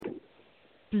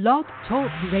Blog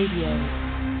Talk Radio.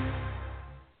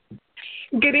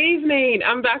 Good evening.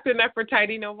 I'm Dr.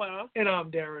 Nefertiti Nowell. And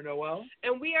I'm Darren Nowell.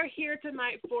 And we are here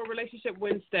tonight for Relationship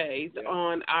Wednesdays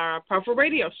on our Powerful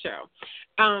Radio Show.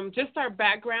 Just our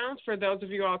backgrounds for those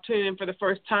of you all tuning in for the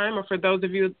first time, or for those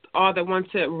of you all that want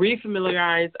to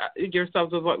refamiliarize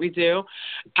yourselves with what we do.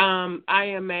 I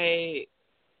am a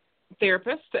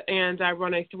therapist, and I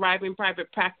run a thriving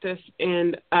private practice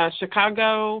in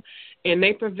Chicago, in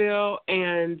Naperville,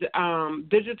 and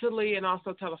digitally and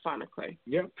also telephonically.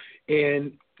 Yep.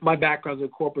 And my background is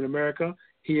in Coporate America.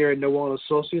 Here at Nowell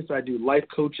Associates, I do life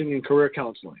coaching and career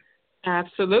counseling.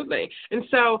 Absolutely. And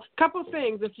so a couple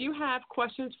things. If you have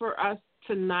questions for us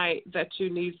tonight that you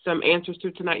need some answers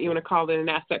to tonight, you want to call in and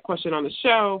ask that question on the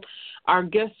show, our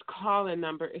guest call-in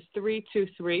number is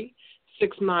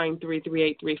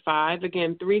 323-693-3835.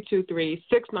 Again,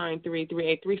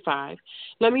 323-693-3835.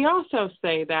 Let me also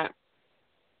say that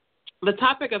the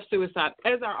topic of suicide,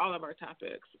 as are all of our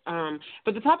topics,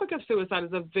 but the topic of suicide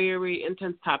is a very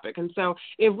intense topic. And so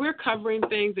if we're covering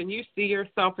things and you see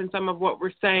yourself in some of what we're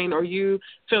saying, or you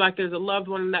feel like there's a loved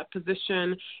one in that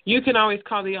position, you can always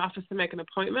call the office to make an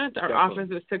appointment. Our office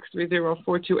is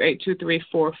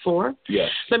 630-428-2344.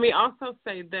 Yes. Let me also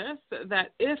say this,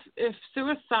 that if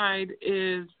suicide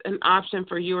is an option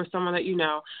for you or someone that you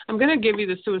know, I'm going to give you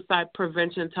the suicide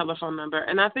prevention telephone number,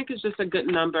 and I think it's just a good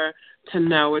number to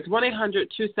know. It's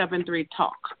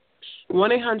 1-800-273-TALK.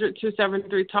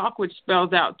 1-800-273-TALK, which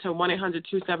spells out to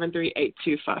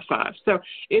 1-800-273-8255. So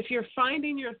if you're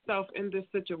finding yourself in this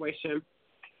situation,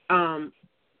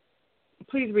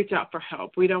 please reach out for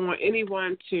help. We don't want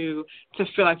anyone to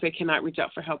feel like they cannot reach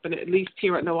out for help. And at least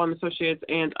here at Nowell Associates,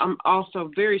 and I'm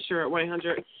also very sure at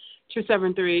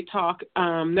 1-800-273-TALK,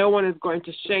 no one is going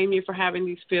to shame you for having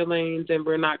these feelings, and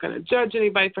we're not going to judge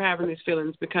anybody for having these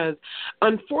feelings, because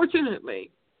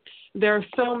unfortunately, there are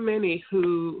so many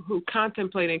who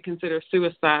contemplate and consider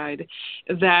suicide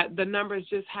that the numbers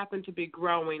just happen to be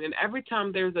growing. And every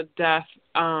time there's a death,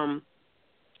 a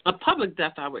public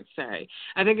death, I would say,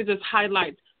 I think it just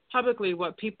highlights publicly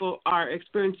what people are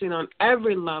experiencing on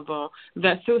every level,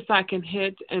 that suicide can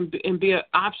hit and be an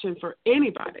option for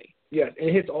anybody. Yes,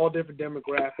 it hits all different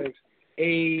demographics,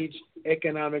 age,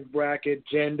 economic bracket,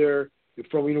 gender.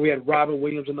 We had Robin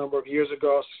Williams a number of years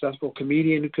ago, a successful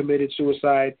comedian who committed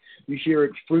suicide. You hear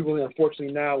it frequently,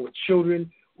 unfortunately, now with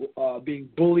children being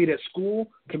bullied at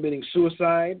school, committing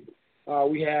suicide.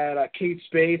 We had Kate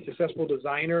Spade, successful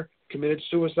designer, committed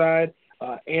suicide.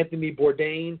 Anthony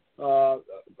Bourdain,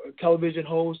 television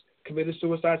host, committed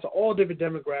suicide. So all different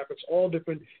demographics, all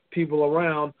different people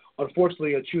around,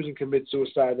 unfortunately, are choosing to commit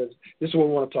suicide. This is what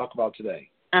we want to talk about today.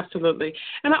 Absolutely.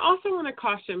 And I also want to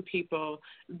caution people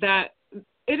that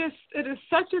it is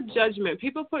such a judgment.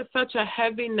 People put such a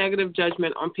heavy negative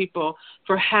judgment on people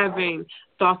for having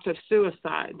thoughts of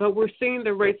suicide. But we're seeing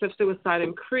the rates of suicide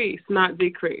increase, not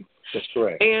decrease. That's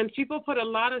correct. And people put a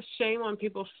lot of shame on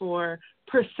people for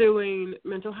pursuing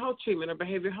mental health treatment or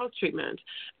behavioral health treatment.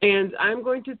 And I'm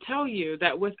going to tell you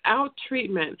that without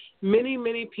treatment, many,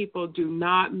 many people do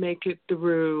not make it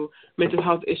through mental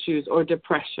health issues or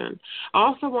depression. I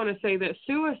also want to say that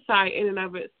suicide in and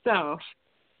of itself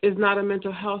is not a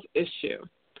mental health issue.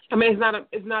 I mean,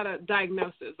 it's not a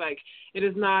diagnosis. Like, it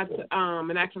is not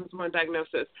an Axis 1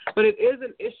 diagnosis, but it is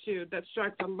an issue that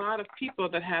strikes a lot of people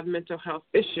that have mental health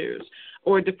issues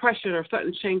or depression or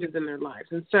sudden changes in their lives.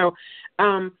 And so,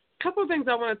 a couple of things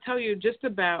I want to tell you just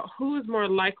about who is more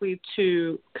likely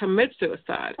to commit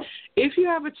suicide. If you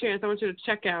have a chance, I want you to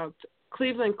check out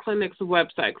Cleveland Clinic's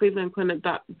website,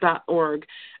 clevelandclinic.org.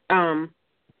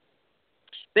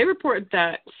 They report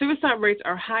that suicide rates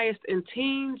are highest in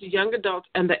teens, young adults,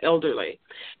 and the elderly.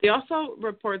 They also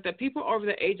report that people over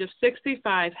the age of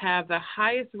 65 have the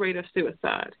highest rate of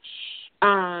suicide.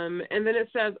 And then it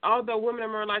says, although women are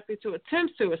more likely to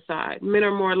attempt suicide, men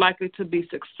are more likely to be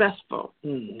successful.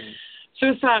 Mm-hmm.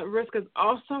 Suicide risk is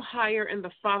also higher in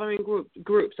the following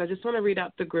groups. I just want to read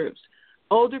out the groups.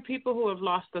 Older people who have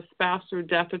lost a spouse through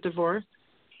death or divorce,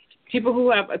 people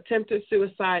who have attempted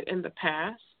suicide in the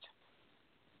past,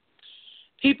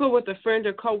 people with a friend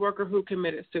or coworker who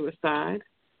committed suicide,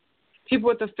 people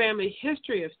with a family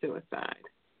history of suicide,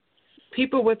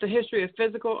 people with a history of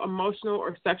physical, emotional,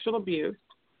 or sexual abuse,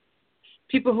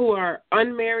 people who are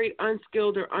unmarried,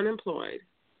 unskilled, or unemployed,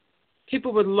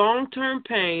 people with long-term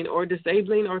pain or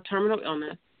disabling or terminal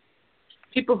illness,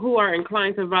 people who are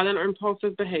inclined to violent or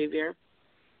impulsive behavior,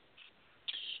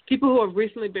 people who have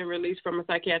recently been released from a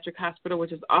psychiatric hospital,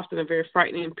 which is often a very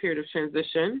frightening period of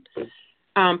transition,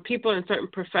 people in certain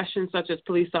professions such as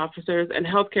police officers and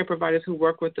healthcare providers who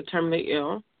work with the terminally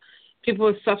ill, people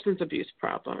with substance abuse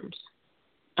problems.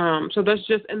 So that's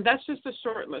just a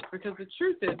short list, because the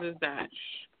truth is that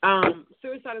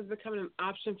suicide is becoming an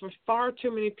option for far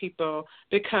too many people,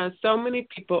 because so many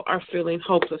people are feeling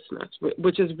hopelessness,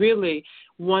 which is really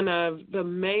one of the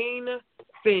main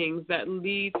things that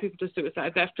lead people to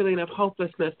suicide, that feeling of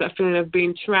hopelessness, that feeling of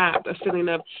being trapped, a feeling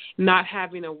of not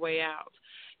having a way out.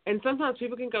 And sometimes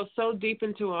people can go so deep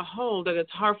into a hole that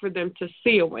it's hard for them to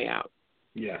see a way out.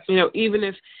 Yes. Even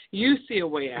if you see a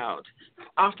way out,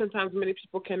 oftentimes many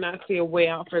people cannot see a way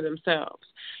out for themselves.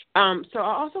 So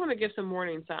I also want to give some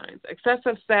warning signs.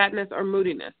 Excessive sadness or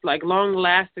moodiness, like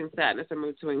long-lasting sadness or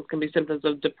mood swings, can be symptoms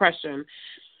of depression,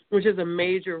 which is a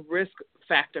major risk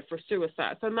factor for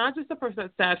suicide. So not just a person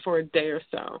that's sad for a day or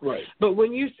so, right, but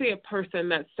when you see a person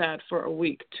that's sad for a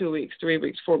week, 2 weeks, 3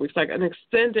 weeks, 4 weeks, like an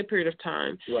extended period of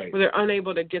time, right, where they're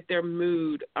unable to get their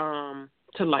mood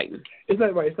to lighten. It's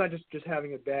not right. It's not just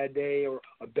having a bad day or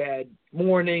a bad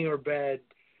morning or bad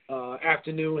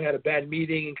afternoon, had a bad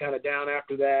meeting and kind of down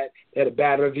after that, had a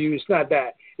bad review. It's not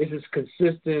that. It's just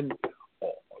consistent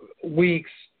weeks,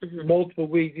 multiple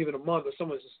weeks, even a month, or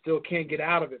someone just still can't get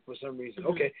out of it for some reason.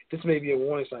 Okay, this may be a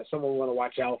warning sign. Someone we want to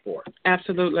watch out for.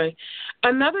 Absolutely.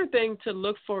 Another thing to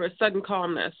look for is sudden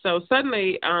calmness. So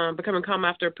suddenly becoming calm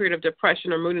after a period of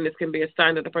depression or moodiness can be a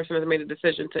sign that the person has made a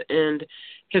decision to end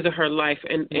his or her life.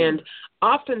 And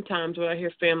oftentimes what I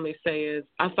hear families say is,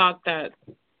 I thought that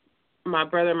my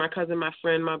brother, my cousin, my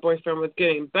friend, my boyfriend was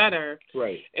getting better,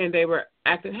 right, and they were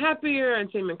acting happier and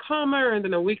seeming calmer, and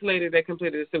then a week later they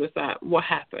completed a suicide. What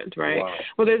happened, right? Wow.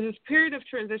 Well, there's this period of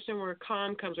transition where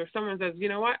calm comes, where someone says, you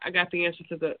know what, I got the answer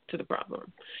to the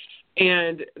problem.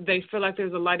 And they feel like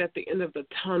there's a light at the end of the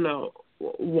tunnel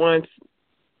once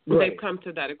they've come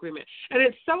to that agreement. And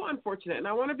it's so unfortunate, and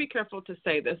I want to be careful to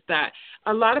say this, that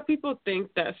a lot of people think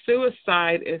that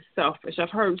suicide is selfish. I've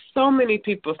heard so many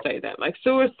people say that, like,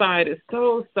 suicide is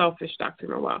so selfish, Dr.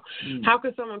 Nowell. How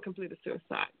could someone complete a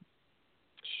suicide?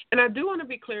 And I do want to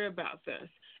be clear about this,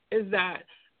 is that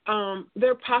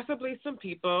there are possibly some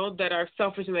people that are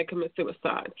selfish and they commit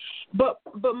suicide. But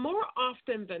more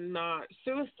often than not,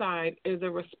 suicide is a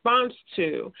response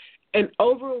to an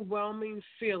overwhelming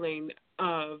feeling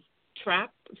of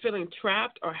feeling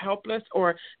trapped or helpless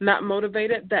or not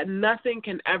motivated, that nothing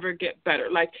can ever get better.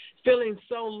 Like feeling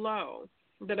so low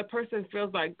that a person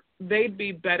feels like they'd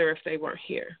be better if they weren't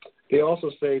here. They also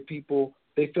say people,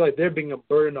 they feel like they're being a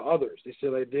burden to others. They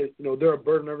feel like they're a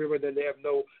burden everywhere, that they have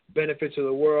no benefit to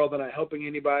the world, they're not helping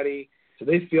anybody. So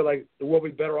they feel like the world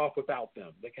would be better off without them.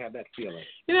 They can have that feeling.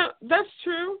 That's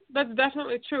true. That's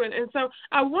definitely true. And so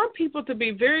I want people to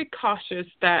be very cautious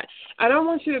that I don't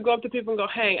want you to go up to people and go,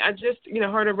 hey, I just,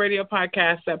 heard a radio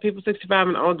podcast that people 65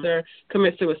 and older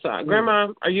commit suicide. Grandma,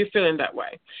 are you feeling that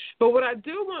way? But what I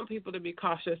do want people to be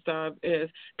cautious of is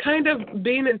kind of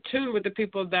being in tune with the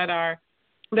people that are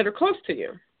close to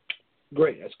you.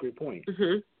 Great. That's a great point.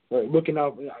 Right, looking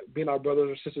out, being our brothers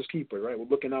or sisters' keeper, right? We're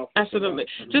looking out. Absolutely.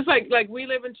 Just like we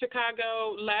live in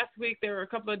Chicago. Last week there were a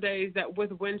couple of days that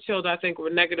with wind chills, I think, were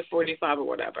negative 45 or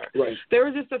whatever. Right. There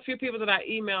were just a few people that I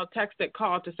emailed, texted,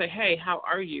 called to say, hey, how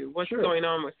are you? What's going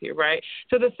on with you, right?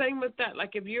 So the same with that.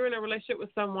 Like if you're in a relationship with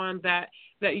someone that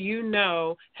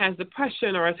has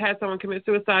depression or has had someone commit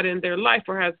suicide in their life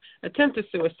or has attempted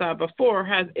suicide before,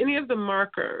 has any of the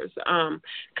markers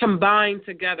combined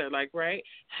together,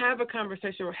 have a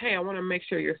conversation with, hey, I want to make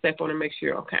sure you're safe. I want to make sure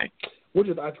you're okay.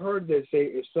 I've heard that say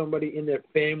if somebody in their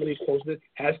family closeness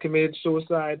has committed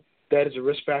suicide, that is a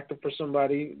risk factor for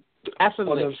somebody.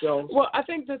 Absolutely. On themselves. Well, I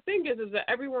think the thing is that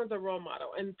everyone's a role model,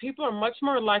 and people are much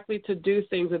more likely to do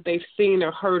things that they've seen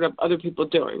or heard of other people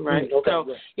doing, right?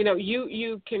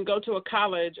 You can go to a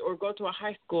college or go to a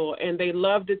high school, and they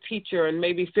love the teacher, and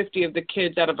maybe 50 of the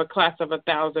kids out of a class of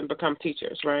 1,000 become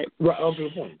teachers, right? Right.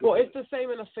 Good point. Well, it's the same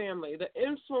in a family. The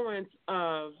influence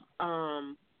of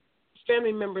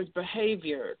family members'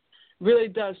 behavior really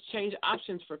does change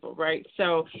options for people, right?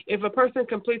 So if a person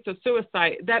completes a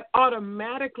suicide, that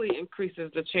automatically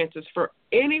increases the chances for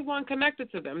anyone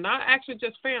connected to them, not actually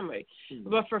just family,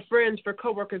 but for friends, for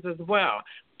coworkers as well,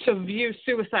 to view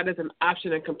suicide as an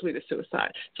option and complete a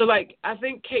suicide. So, I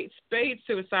think Kate Spade's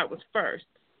suicide was first,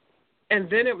 and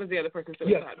then it was the other person's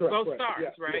suicide. Yes, correct, both correct.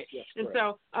 stars, right? Yes, and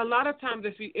so a lot of times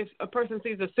if a person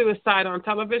sees a suicide on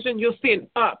television, you'll see an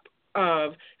up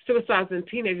of suicides in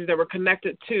teenagers that were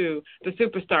connected to the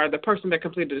superstar, the person that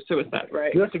completed the suicide,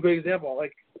 right? That's a great example.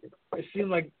 It seemed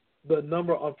like the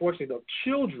number, unfortunately, of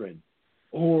children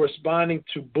who are responding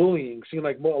to bullying, seemed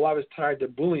like a lot of it's tied to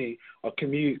bullying or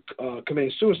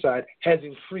committing suicide, has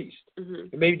increased.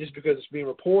 And maybe just because it's being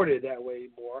reported that way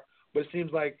more, but it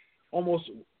seems like almost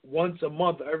once a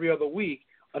month, every other week,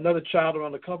 another child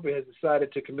around the country has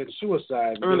decided to commit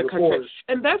suicide. Around the country.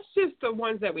 And that's just the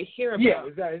ones that we hear about. Yeah,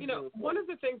 exactly. One of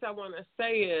the things I want to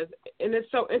say is, and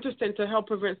it's so interesting to help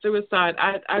prevent suicide,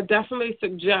 I definitely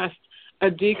suggest a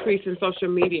decrease in social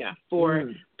media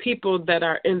for people that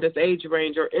are in this age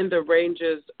range or in the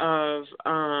ranges of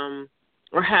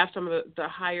or have some of the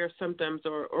higher symptoms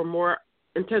or more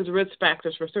intense risk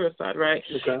factors for suicide, right?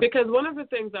 Okay. Because one of the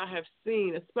things I have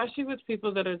seen, especially with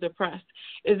people that are depressed,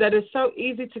 is that it's so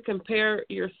easy to compare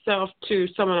yourself to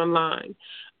someone online.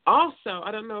 Also,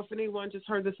 I don't know if anyone just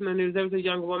heard this in the news. There was a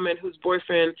young woman whose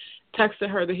boyfriend texted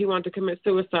her that he wanted to commit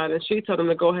suicide, and she told him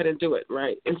to go ahead and do it,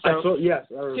 right? And so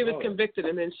she was convicted,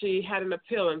 and then she had an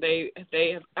appeal, and they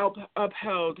have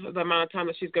upheld the amount of time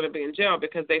that she's going to be in jail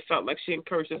because they felt like she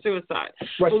encouraged a suicide.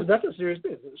 Right, so that's a serious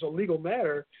thing. It's a legal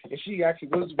matter, and she actually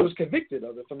was convicted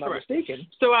of it, if I'm not mistaken.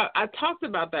 So I talked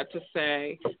about that to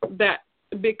say that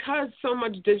because so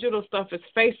much digital stuff is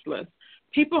faceless,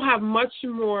 people have much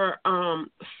more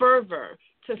fervor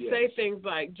to say things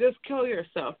like, just kill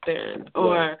yourself then,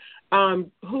 or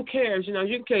who cares? You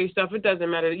can kill yourself. It doesn't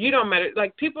matter. You don't matter.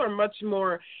 Like, people are much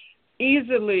more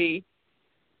easily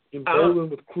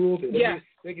emboldened with cruelty. Yeah.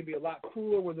 They can be a lot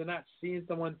crueler when they're not seeing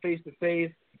someone face to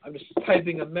face. I'm just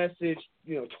typing a message,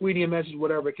 tweeting a message,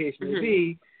 whatever the case may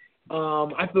be.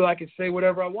 I feel I can say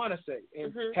whatever I want to say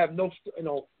and have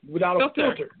without a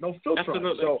filter, no filter.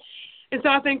 Absolutely. And so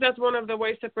I think that's one of the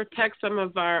ways to protect some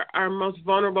of our most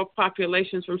vulnerable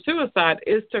populations from suicide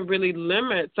is to really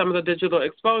limit some of the digital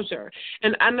exposure.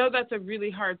 And I know that's a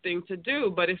really hard thing to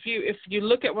do, but if you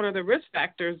look at one of the risk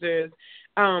factors is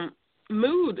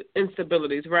mood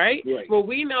instabilities, right? Well,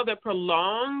 we know that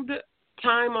prolonged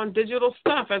time on digital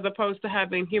stuff as opposed to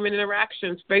having human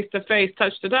interactions, face-to-face,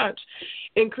 touch-to-touch,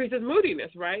 increases moodiness,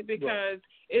 right? Because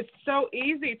it's so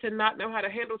easy to not know how to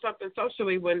handle something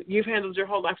socially when you've handled your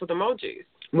whole life with emojis.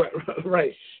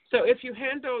 Right. So if you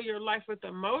handle your life with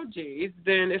emojis,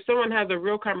 then if someone has a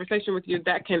real conversation with you,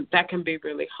 that can be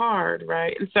really hard,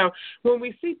 right? And so when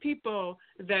we see people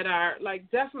that are, like,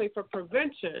 definitely for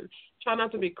prevention, try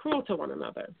not to be cruel to one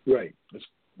another. Right.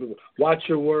 Watch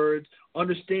your words.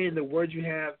 Understand the words you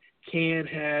have can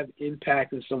have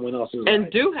impact in someone else's life. And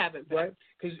do have impact. Right?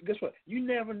 Because guess what? You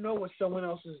never know what someone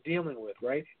else is dealing with,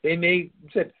 right? They may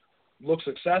look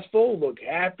successful, look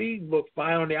happy, look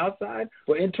fine on the outside,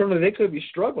 but internally they could be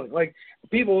struggling. Like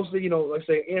people say, let's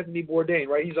say Anthony Bourdain,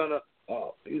 right? He's on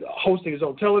he's hosting his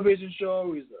own television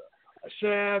show. He's a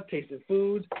chef, tasting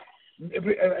foods.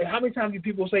 How many times do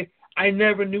people say, I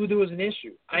never knew there was an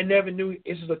issue. I never knew.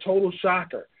 This is a total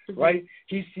shocker, right?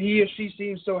 He or she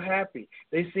seems so happy.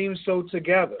 They seem so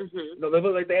together. They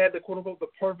look like they had the quote-unquote the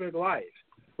perfect life.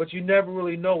 But you never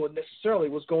really know what necessarily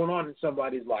what's going on in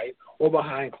somebody's life or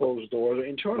behind closed doors or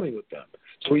internally with them.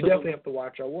 So we definitely have to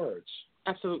watch our words.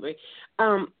 Absolutely.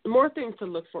 More things to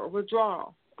look for.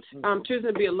 Withdrawal.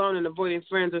 Choosing to be alone and avoiding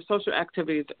friends or social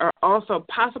activities are also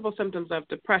possible symptoms of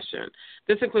depression.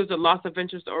 This includes the loss of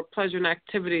interest or pleasure in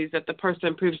activities that the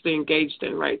person previously engaged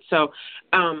in, right? So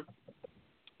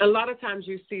a lot of times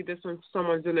you see this when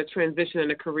someone's in a transition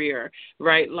in a career,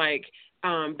 right? Like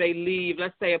they leave,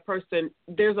 let's say a person,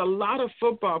 there's a lot of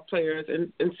football players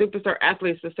and superstar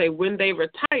athletes that say when they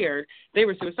retired, they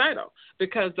were suicidal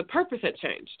because the purpose had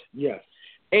changed. Yes.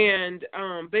 And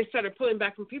they started pulling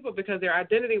back from people because their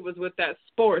identity was with that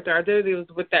sport, their identity was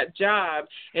with that job,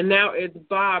 and now it's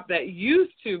Bob that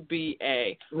used to be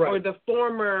or the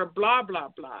former blah, blah,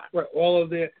 blah. Right, all of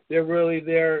they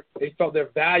felt their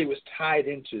value was tied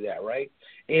into that, right?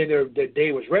 And their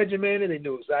day was regimented, they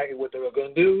knew exactly what they were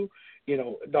going to do.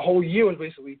 The whole year was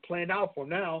basically planned out for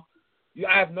them. Now.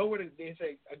 I have nowhere to, they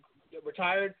say,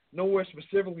 retired, nowhere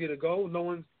specifically to go, no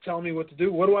one's telling me what to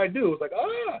do. What do I do? It's like,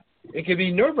 it can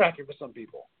be nerve-wracking for some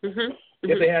people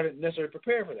if they haven't necessarily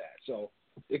prepared for that. So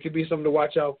it could be something to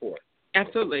watch out for.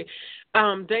 Absolutely.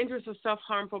 Dangerous or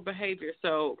self-harmful behavior.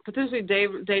 So potentially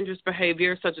dangerous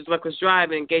behavior such as reckless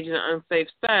driving, engaging in unsafe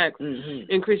sex,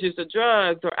 increased use of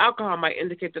drugs or alcohol might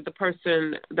indicate that a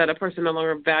person no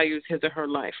longer values his or her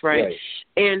life, right?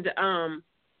 And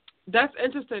that's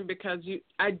interesting because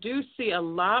I do see a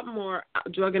lot more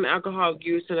drug and alcohol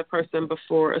use in a person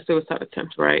before a suicide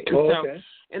attempt, right? And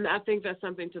and I think that's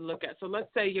something to look at. So let's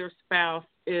say your spouse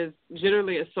is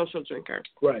generally a social drinker.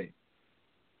 Right.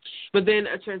 But then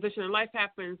a transition in life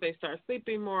happens, they start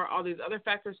sleeping more, all these other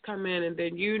factors come in, and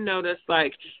then you notice,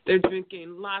 like, they're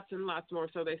drinking lots and lots more.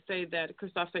 So they say that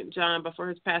Christophe St. John, before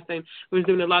his passing, was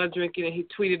doing a lot of drinking, and he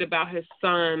tweeted about his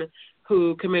son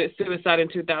who committed suicide in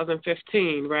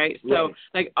 2015, right? So,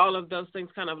 like, all of those things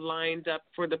kind of lined up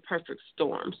for the perfect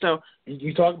storm. So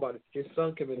you talk about it. His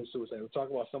son committing suicide. We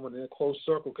talk about someone in a close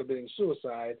circle committing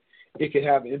suicide. It could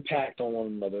have impact on one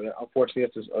another. Unfortunately,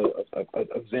 that's an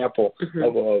example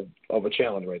of a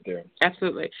challenge right there.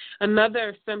 Absolutely.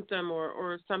 Another symptom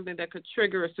or something that could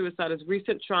trigger a suicide is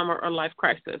recent trauma or life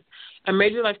crisis. A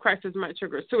major life crisis might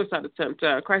trigger a suicide attempt.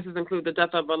 Crises include the death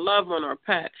of a loved one or a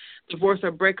pet, divorce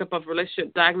or breakup of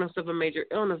relationship, diagnosis of a major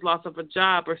illness, loss of a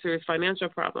job, or serious financial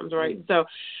problems, right? So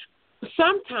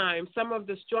sometimes some of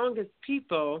the strongest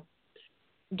people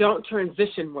don't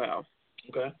transition well.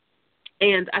 Okay.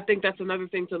 And I think that's another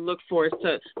thing to look for is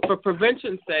for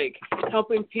prevention's sake,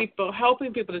 helping people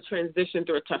to transition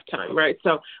through a tough time, right?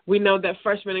 So we know that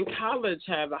freshmen in college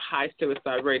have a high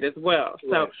suicide rate as well.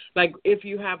 So, like, if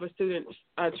you have a student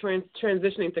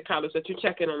transitioning to college, that you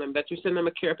check in on them, that you send them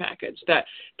a care package, that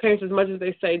parents, as much as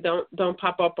they say, don't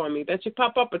pop up on me, that you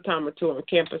pop up a time or two on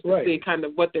campus to see kind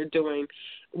of what they're doing,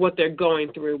 what they're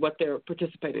going through, what they're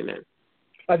participating in.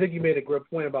 I think you made a great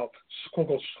point about,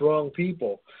 quote-unquote, strong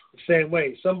people. The same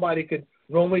way, somebody could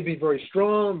normally be very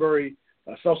strong, very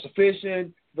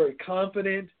self-sufficient, very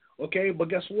confident, okay? But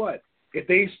guess what? If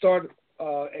they start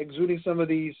exuding some of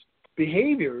these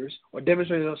behaviors or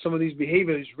demonstrating some of these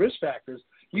behaviors, risk factors,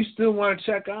 you still want to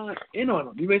check in on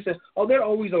them. You may say, oh, they're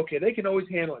always okay. They can always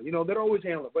handle it. They'll always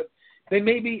handle it. But they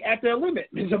may be at their limit.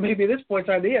 And so maybe at this point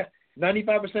in time,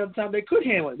 95% of the time they could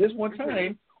handle it. This one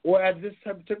time, or at this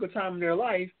particular time in their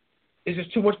life, it's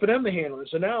just too much for them to handle it.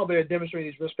 So now they're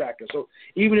demonstrating these risk factors. So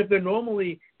even if they're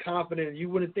normally confident and you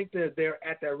wouldn't think that they're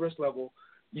at that risk level,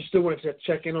 you still want to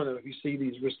check in on them if you see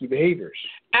these risky behaviors.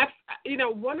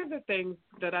 One of the things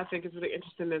that I think is really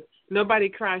interesting is nobody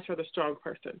cries for the strong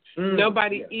person.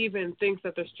 Nobody even thinks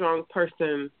that the strong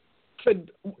person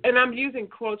could, and I'm using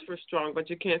quotes for strong, but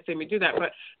you can't see me do that,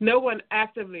 but no one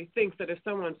actively thinks that if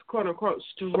someone's quote-unquote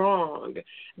strong,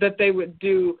 that they would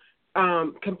do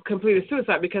complete a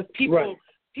suicide, because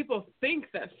people think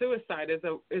that suicide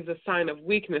is a sign of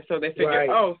weakness, so they figure,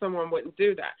 someone wouldn't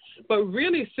do that. But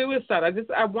really, suicide,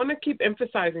 I want to keep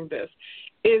emphasizing this,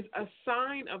 is a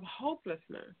sign of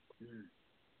hopelessness.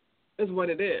 Is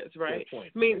what it is, right? I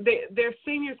mean, they're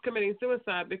seniors committing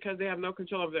suicide because they have no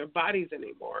control of their bodies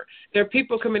anymore. They're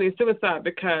people committing suicide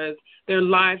because their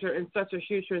lives are in such a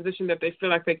huge transition that they feel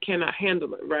like they cannot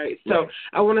handle it, right? So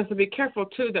I want us to be careful,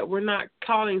 too, that we're not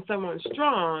calling someone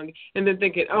strong and then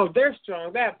thinking, oh, they're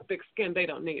strong, they have thick skin, they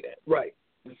don't need it. Right.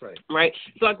 That's right. Right?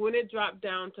 So, like, when it dropped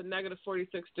down to negative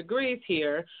 46 degrees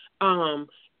here,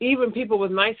 even people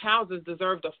with nice houses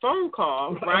deserved a phone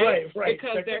call, right?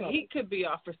 Because their heat could be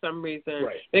off for some reason.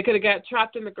 They could have got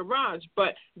trapped in the garage.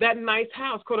 But that nice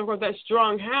house, quote unquote, that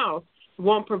strong house,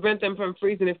 won't prevent them from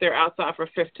freezing if they're outside for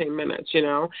 15 minutes,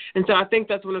 And so I think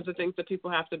that's one of the things that people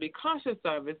have to be cautious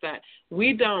of, is that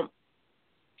we don't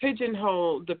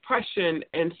pigeonhole depression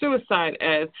and suicide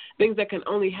as things that can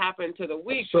only happen to the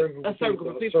weak, a certain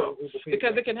group of people,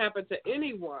 because it can happen to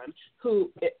anyone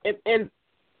who, and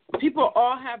people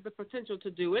all have the potential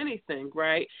to do anything,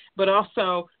 right? But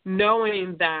also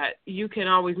knowing that you can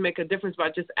always make a difference by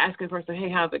just asking a person, hey,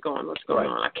 how's it going? What's going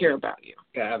on? I care about you.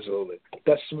 Yeah, absolutely.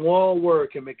 That small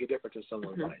word can make a difference in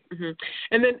someone's life.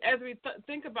 And then as we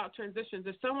think about transitions,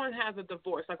 if someone has a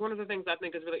divorce, like one of the things I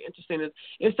think is really interesting is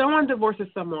if someone divorces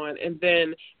someone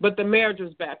but the marriage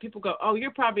was bad, people go, oh,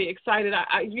 you're probably excited.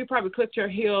 You probably clicked your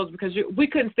heels because we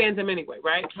couldn't stand him anyway,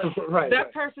 right?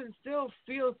 That person still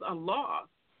feels a loss.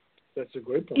 That's a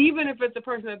great point. Even if it's a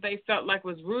person that they felt like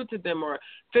was rude to them or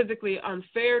physically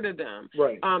unfair to them,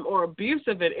 or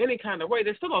abusive in any kind of way,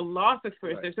 there's still a loss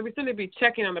experience there. So we still need to be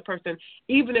checking on the person,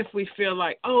 even if we feel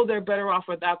like, oh, they're better off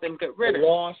without them. Get rid of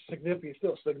loss,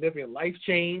 significant life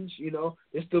change.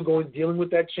 They're still dealing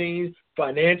with that change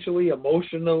financially,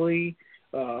 emotionally.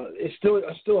 It's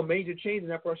still a major change in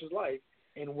that person's life.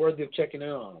 And worthy of checking in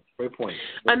on. Great point.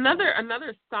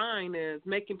 Another sign is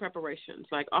making preparations.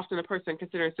 Like often a person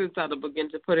considering suicide will begin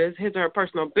to put his or her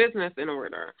personal business in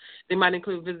order. They might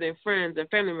include visiting friends and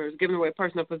family members, giving away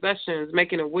personal possessions,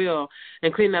 making a will,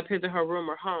 and cleaning up his or her room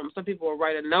or home. Some people will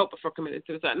write a note before committing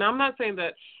suicide. Now, I'm not saying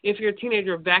that if your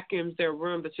teenager vacuums their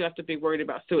room that you have to be worried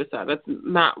about suicide. That's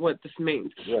not what this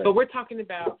means. But we're talking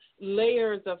about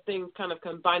layers of things kind of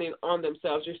combining on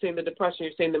themselves. You're seeing the depression,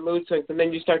 you're seeing the mood swings, and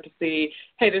then you start to see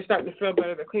hey, they're starting to feel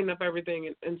better. They're cleaning up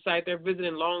everything inside. They're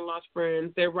visiting long-lost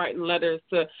friends. They're writing letters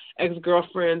to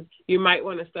ex-girlfriends. You might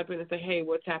want to step in and say, hey,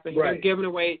 what's happening? Right. You're giving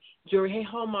away jewelry. Hey,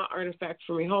 hold my artifacts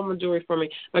for me. Hold my jewelry for me.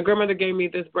 My grandmother gave me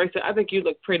this bracelet. I think you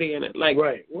look pretty in it. Like,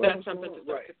 right. Well, that's something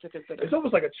to consider. It's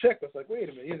almost like a check. It's like, wait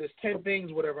a minute. There's 10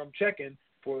 things, whatever, I'm checking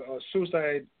for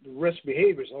suicide risk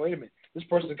behaviors. Oh, wait a minute. This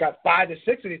person's got 5 to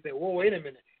 6 of these things. Whoa, wait a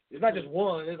minute. It's not just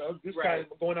one. This guy's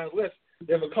going on the list.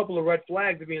 There's a couple of red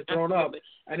flags that are being thrown up.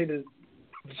 I need to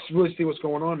really see what's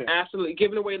going on there. Absolutely.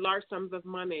 Giving away large sums of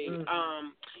money.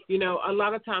 A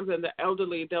lot of times in the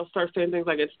elderly, they'll start saying things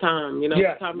like, it's time.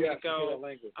 It's time to go.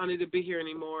 I don't need to be here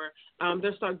anymore.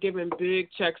 They'll start giving big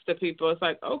checks to people. It's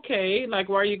like, okay, like,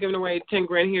 why are you giving away 10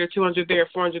 grand here, 200 there,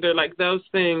 400 there? Like, those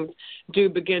things do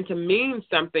begin to mean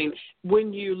something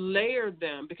when you layer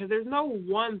them, because there's no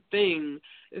one thing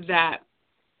that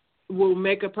will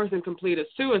make a person complete a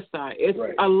suicide. It's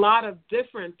a lot of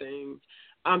different things.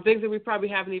 Things that we probably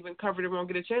haven't even covered and won't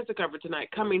get a chance to cover tonight,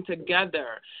 coming together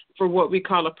for what we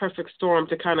call a perfect storm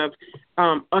to kind of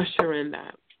usher in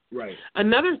that. Right.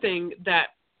 Another thing that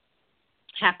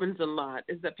happens a lot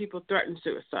is that people threaten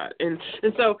suicide. And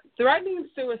so threatening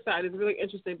suicide is really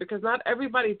interesting because not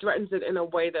everybody threatens it in a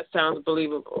way that sounds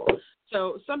believable.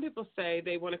 So some people say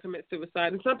they want to commit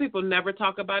suicide, and some people never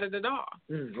talk about it at all.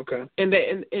 Okay.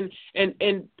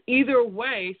 And either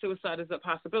way, suicide is a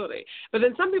possibility. But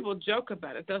then some people joke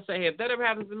about it. They'll say, hey, if that ever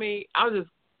happens to me, I'll just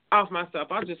off myself.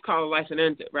 I'll just call a life and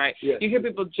end it, right? Yes. You hear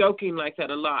people joking like that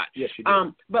a lot. Yes, you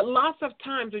do. But lots of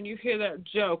times when you hear that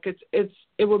joke,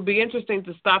 it would be interesting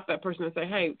to stop that person and say,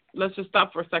 hey, let's just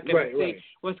stop for a second and see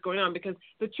what's going on. Because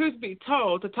the truth be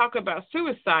told, to talk about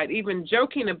suicide, even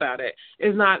joking about it,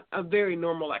 is not a very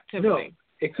normal activity. No.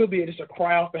 It could be just a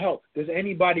cry out for help. Does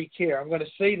anybody care? I'm going to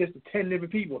say this to 10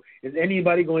 different people. Is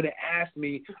anybody going to ask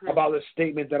me about the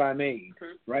statement that I made,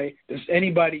 right? Does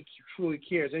anybody truly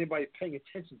care? Is anybody paying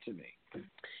attention to me?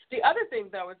 The other thing,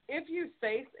 though, is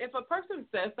if a person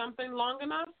says something long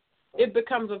enough, it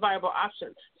becomes a viable option.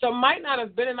 So it might not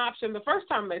have been an option the first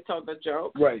time they told the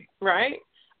joke, right?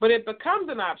 But it becomes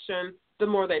an option the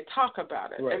more they talk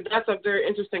about it. Right. And that's a very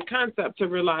interesting concept to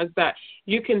realize that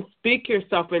you can speak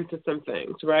yourself into some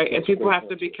things, right? That's and people have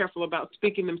to be careful about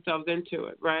speaking themselves into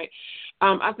it, right?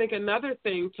 I think another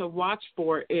thing to watch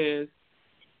for is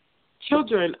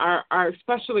children are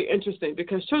especially interesting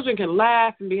because children can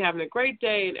laugh and be having a great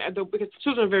day, and because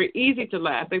children are very easy to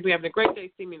laugh. They be having a great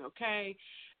day, seeming okay,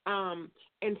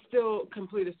 and still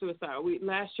complete a suicide.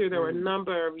 Last year there were a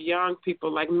number of young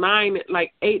people, like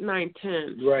 8, 9,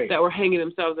 10, that were hanging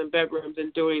themselves in bedrooms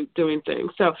and doing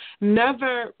things. So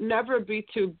never be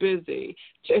too busy.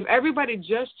 If everybody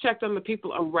just checked on the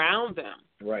people around them,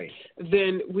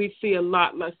 then we see a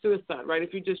lot less suicide, right?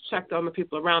 If you just checked on the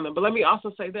people around them. But let me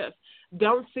also say this.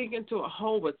 Don't sink into a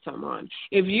hole with someone.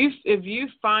 If you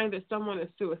find that someone is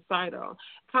suicidal,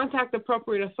 contact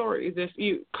appropriate authorities. If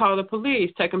you call the police,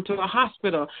 take them to a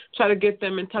hospital, try to get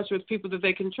them in touch with people that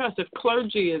they can trust, if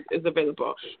clergy is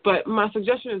available. But my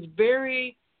suggestion is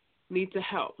need to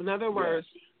help. In other words,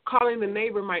 calling the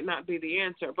neighbor might not be the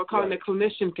answer, but calling a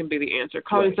clinician can be the answer.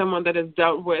 Calling someone that has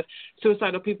dealt with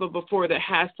suicidal people before, that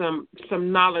has some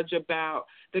knowledge about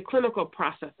the clinical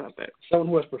process of it. Someone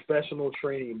who has professional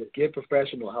training, but get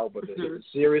professional help with it. It's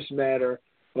a serious matter.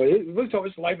 Well,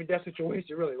 it's a life and death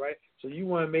situation, really, right? So you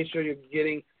want to make sure you're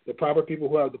getting the proper people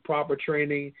who have the proper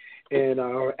training and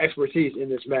expertise in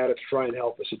this matter to try and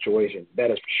help the situation.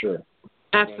 That is for sure.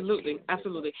 Absolutely.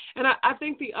 And I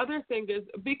think the other thing is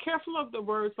be careful of the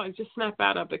words like just snap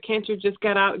out of it. Can't you just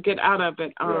get out of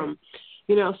it?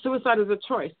 Suicide is a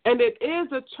choice. And it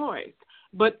is a choice.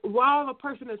 But while the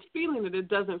person is feeling it, it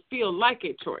doesn't feel like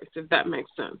a choice, if that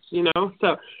makes sense,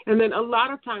 So, and then a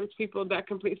lot of times people that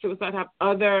complete suicide have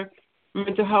other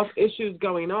mental health issues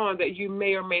going on that you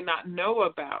may or may not know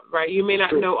about, right? You may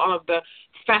not know all of the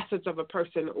facets of a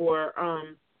person or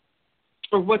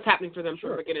what's happening for them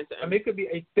to get into. I mean, it could be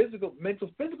a physical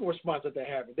response that they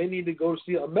have. They need to go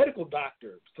see a medical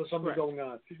doctor for something going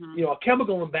on, a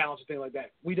chemical imbalance or thing like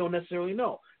that. We don't necessarily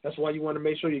know. That's why you want to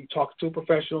make sure you talk to a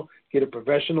professional, get a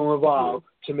professional involved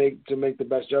to make the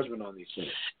best judgment on these things.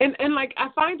 And I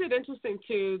find it interesting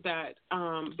too that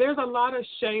there's a lot of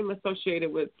shame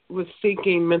associated with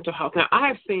seeking mental health. Now, I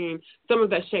have seen some of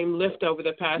that shame lift over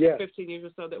the past 15 years or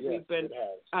so that we've been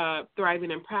thriving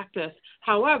in practice.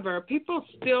 However, people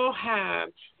still have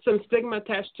some stigma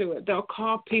attached to it. They'll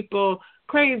call people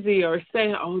crazy or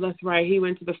say, oh, that's right, he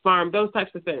went to the farm, those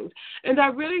types of things. And I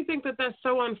really think that that's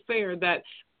so unfair that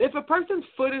if a person's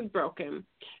foot is broken,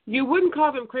 you wouldn't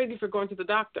call them crazy for going to the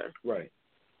doctor. Right.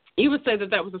 You would say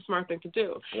that was a smart thing to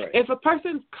do. Right. If a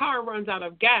person's car runs out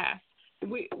of gas,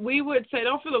 we would say,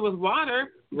 don't fill it with water.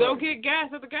 Go get gas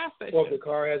at the gas station. Well, if the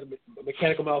car has a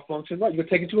mechanical malfunction, right, you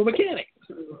take it to a mechanic,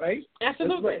 right?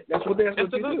 Absolutely. That's what you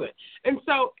do. And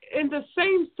so in the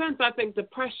same sense, I think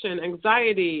depression,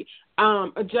 anxiety,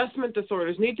 adjustment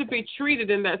disorders need to be treated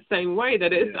in that same way,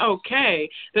 that it's okay,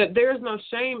 that there's no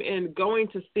shame in going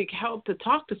to seek help, to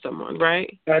talk to someone,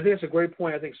 right? And I think it's a great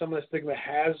point. I think some of the stigma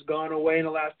has gone away in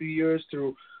the last few years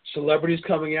through celebrities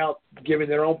coming out, giving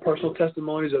their own personal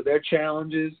testimonies of their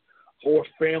challenges, or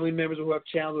family members who have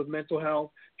challenges with mental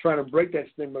health, trying to break that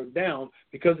stigma down,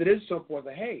 because it is so important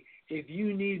that, hey, if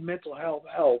you need mental health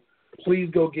help, please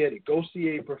go get it. Go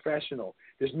see a professional.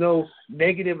 There's no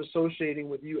negative associating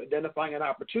with you identifying an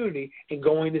opportunity and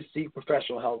going to seek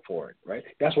professional help for it, right?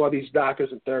 That's why these doctors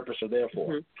and therapists are there for.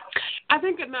 Mm-hmm. I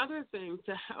think another thing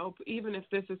to help, even if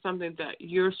this is something that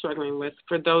you're struggling with,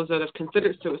 for those that have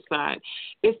considered suicide,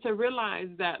 is to realize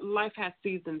that life has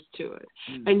seasons to it.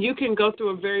 Mm-hmm. And you can go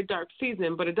through a very dark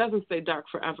season, but it doesn't stay dark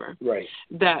forever. Right.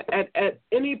 That at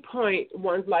any point,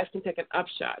 one's life can take an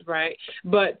upshot, right?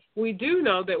 But we do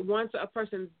know that once a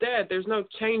person's dead, there's no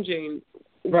changing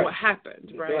what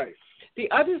happened, right?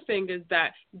 The other thing is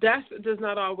that death does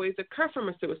not always occur from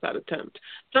a suicide attempt.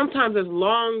 Sometimes there's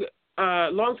long-term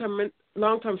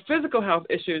physical health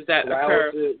issues that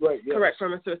occur, correct,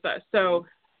 from a suicide. So,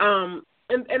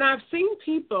 and I've seen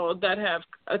people that have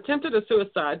attempted a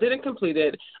suicide, didn't complete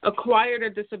it, acquired a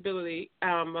disability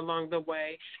along the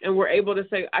way, and were able to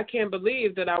say, I can't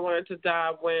believe that I wanted to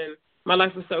die when my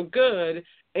life was so good.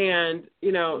 And,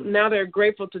 now they're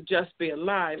grateful to just be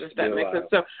alive, if that makes sense.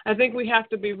 So I think we have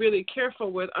to be really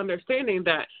careful with understanding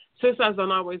that suicides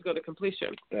don't always go to completion.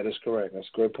 That is correct. That's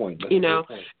a great point. And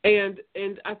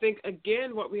I think,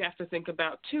 again, what we have to think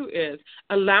about, too, is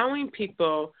allowing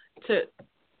people to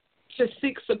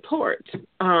seek support,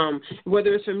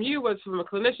 whether it's from you, whether it's from a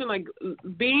clinician, like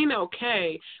being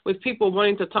okay with people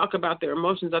wanting to talk about their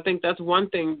emotions. I think that's one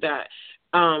thing that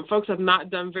folks have not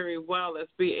done very well, is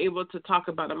be able to talk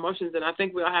about emotions. And I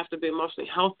think we all have to be emotionally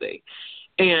healthy.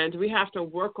 And we have to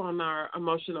work on our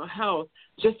emotional health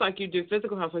just like you do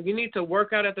physical health. So you need to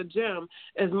work out at the gym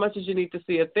as much as you need to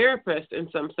see a therapist in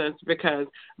some sense, because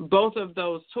both of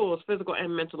those tools, physical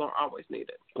and mental, are always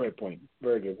needed. Great point.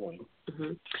 Very good point.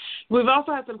 Mm-hmm. We've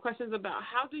also had some questions about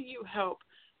how do you help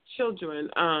children.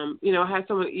 I had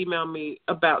someone email me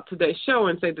about today's show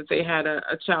and say that they had a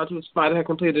child whose father had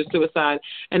completed suicide,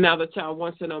 and now the child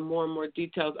wants to know more and more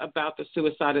details about the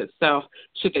suicide itself.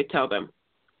 Should they tell them?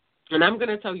 And I'm going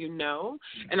to tell you no,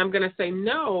 and I'm going to say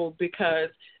no because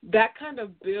that kind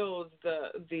of builds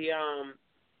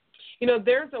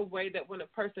there's a way that when a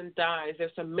person dies,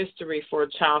 there's some mystery for a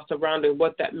child surrounding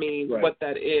what that means, what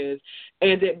that is,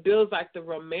 and it builds like the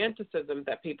romanticism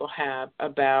that people have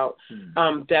about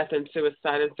death and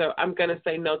suicide. And so I'm going to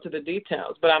say no to the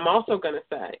details, but I'm also going to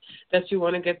say that you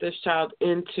want to get this child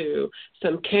into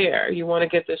some care. You want to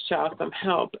get this child some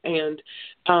help. And,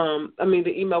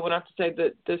 the email went on to say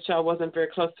that this child wasn't very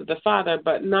close to the father,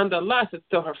 but nonetheless, it's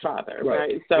still her father,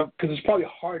 right? So, because it's probably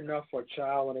hard enough for a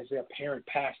child when they say a parent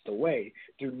passed away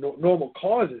through normal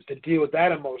causes to deal with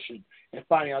that emotion and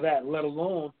finding out that, let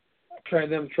alone try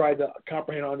to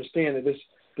comprehend and understand that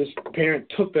this parent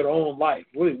took their own life.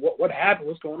 Really, what happened?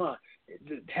 What's going on?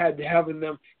 Having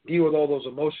them deal with all those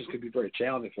emotions could be very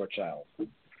challenging for a child.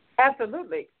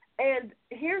 Absolutely. And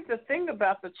here's the thing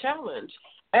about the challenge.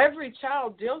 Every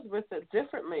child deals with it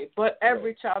differently, but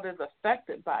every child is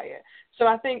affected by it. So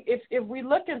I think if we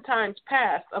look in times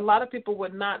past, a lot of people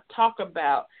would not talk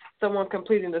about someone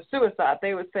completing the suicide.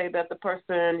 They would say that the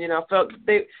person, felt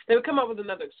they would come up with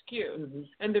another excuse. Mm-hmm.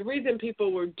 And the reason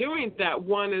people were doing that,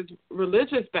 one is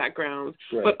religious backgrounds,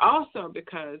 but also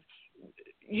because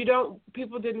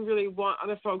people didn't really want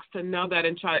other folks to know that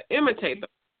and try to imitate them.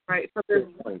 Right, so there's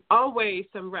always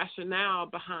some rationale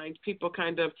behind people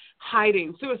kind of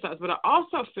hiding suicides. But I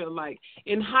also feel like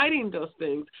in hiding those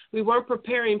things, we weren't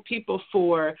preparing people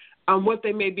for what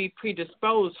they may be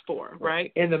predisposed for,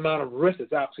 right? And the amount of risk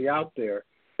that's actually out there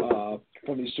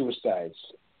from these suicides.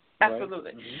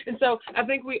 Absolutely. Right? Mm-hmm. And so I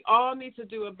think we all need to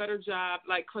do a better job,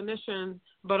 like clinicians,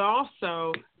 but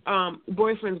also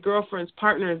boyfriends, girlfriends,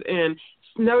 partners, in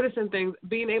noticing things,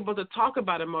 being able to talk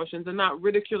about emotions and not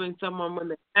ridiculing someone when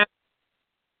they have.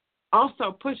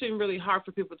 Also pushing really hard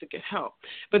for people to get help.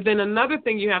 But then another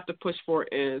thing you have to push for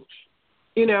is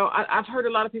I've heard a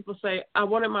lot of people say, I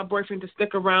wanted my boyfriend to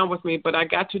stick around with me, but I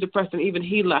got too depressed and even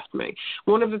he left me.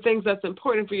 One of the things that's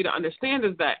important for you to understand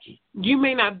is that you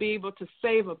may not be able to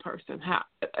save a person.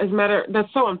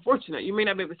 That's so unfortunate. You may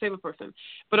not be able to save a person,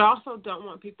 but I also don't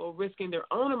want people risking their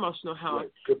own emotional health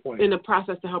in the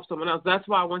process to help someone else. That's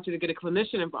why I want you to get a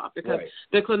clinician involved, because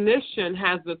the clinician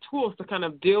has the tools to kind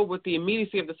of deal with the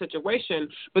immediacy of the situation,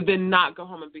 but then not go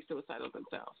home and be suicidal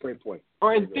themselves. Great point.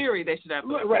 Or in theory, they should have.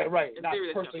 Right. Not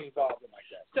personally involved in like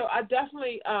that. So I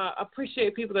definitely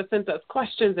appreciate people that sent us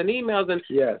questions and emails, and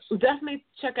definitely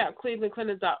check out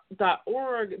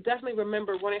clevelandclinic.org. Definitely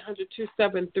remember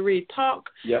 1-800-273-TALK.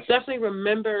 Yes. Definitely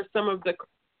remember some of the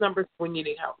numbers when you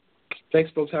need help.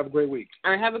 Thanks, folks. Have a great week.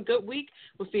 All right, have a good week.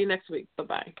 We'll see you next week.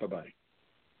 Bye-bye. Bye-bye.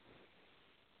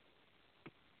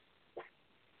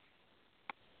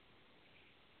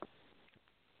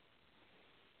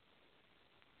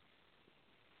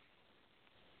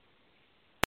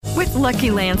 With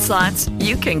Lucky Land Slots,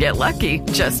 you can get lucky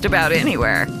just about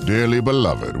anywhere. Dearly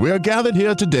beloved, we are gathered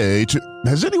here today to...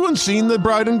 Has anyone seen the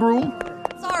bride and groom?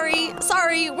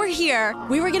 Sorry, we're here.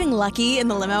 We were getting lucky in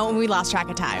the limo and we lost track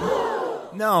of time.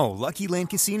 No, Lucky Land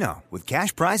Casino, with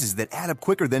cash prizes that add up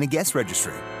quicker than a guest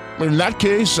registry. In that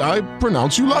case, I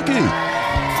pronounce you lucky.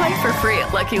 Play for free at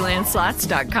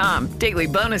LuckyLandSlots.com. Daily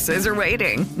bonuses are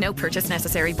waiting. No purchase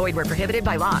necessary. Void where prohibited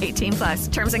by law.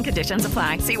 18+. Terms and conditions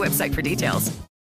apply. See website for details.